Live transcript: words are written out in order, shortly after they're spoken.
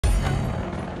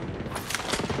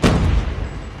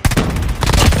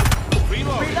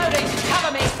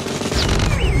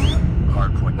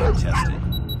Hardpoint contested.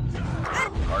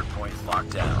 Hardpoint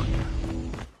locked down.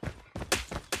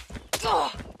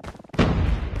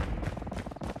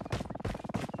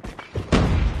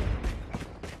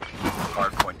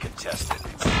 Hardpoint contested.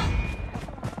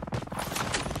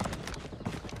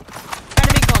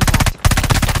 Enemy contact.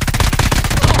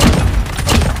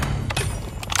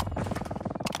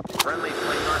 Friendly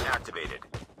flamer activated.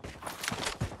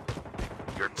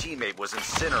 Your teammate was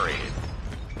incinerated.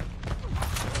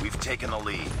 We've taken the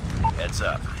lead. Heads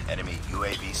up. Enemy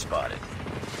UAV spotted.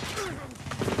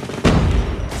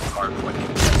 Hardpoint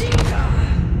contested.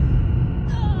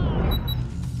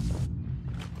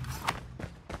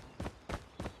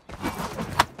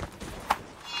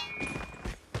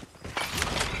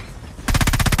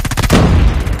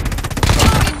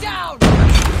 Down.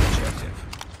 Objective.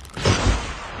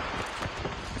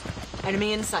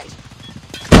 Enemy in sight.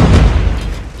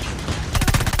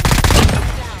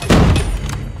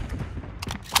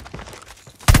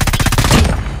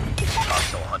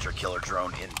 Hostile hunter-killer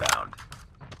drone inbound.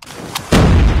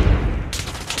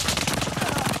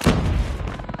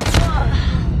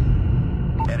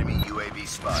 Enemy UAV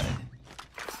spotted.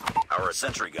 Our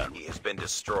sentry gun has been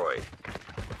destroyed.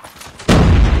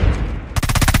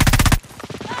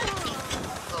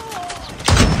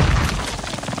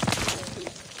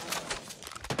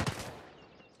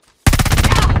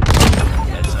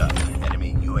 Heads up.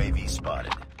 Enemy UAV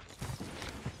spotted.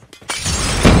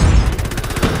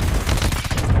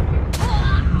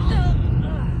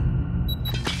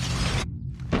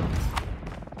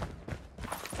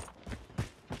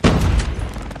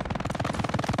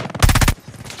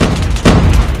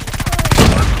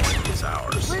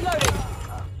 Reloading.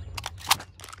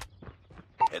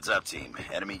 Heads up, team.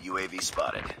 Enemy UAV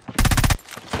spotted.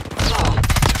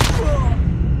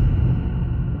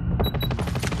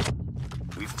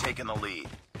 We've taken the lead.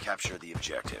 Capture the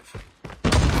objective.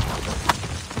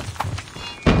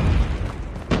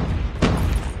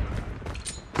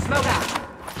 Smoke out.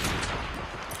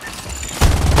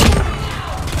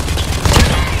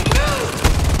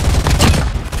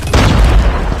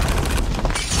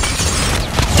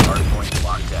 Hardpoint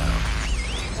locked down.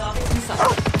 Target in sight.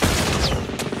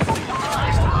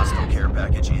 Hostile care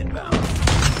package inbound.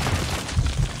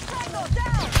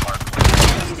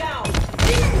 Hardpoint Down.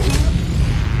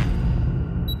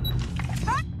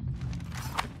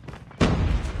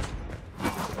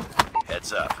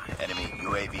 heads up. Enemy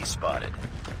UAV spotted.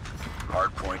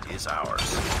 Hardpoint is ours.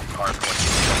 Hardpoint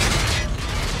is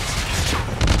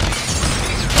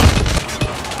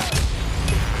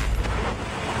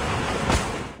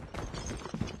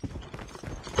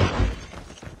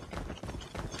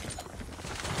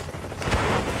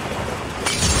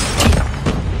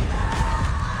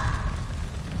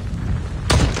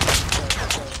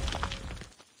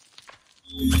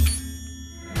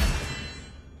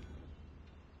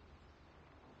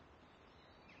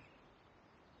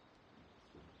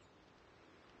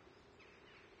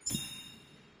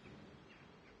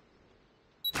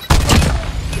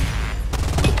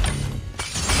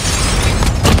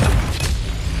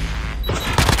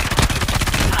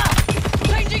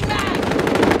Changing mag.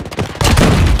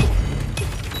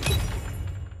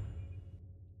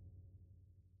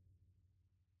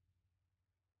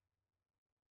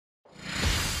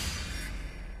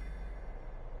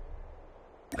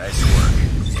 nice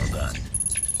work. Well done.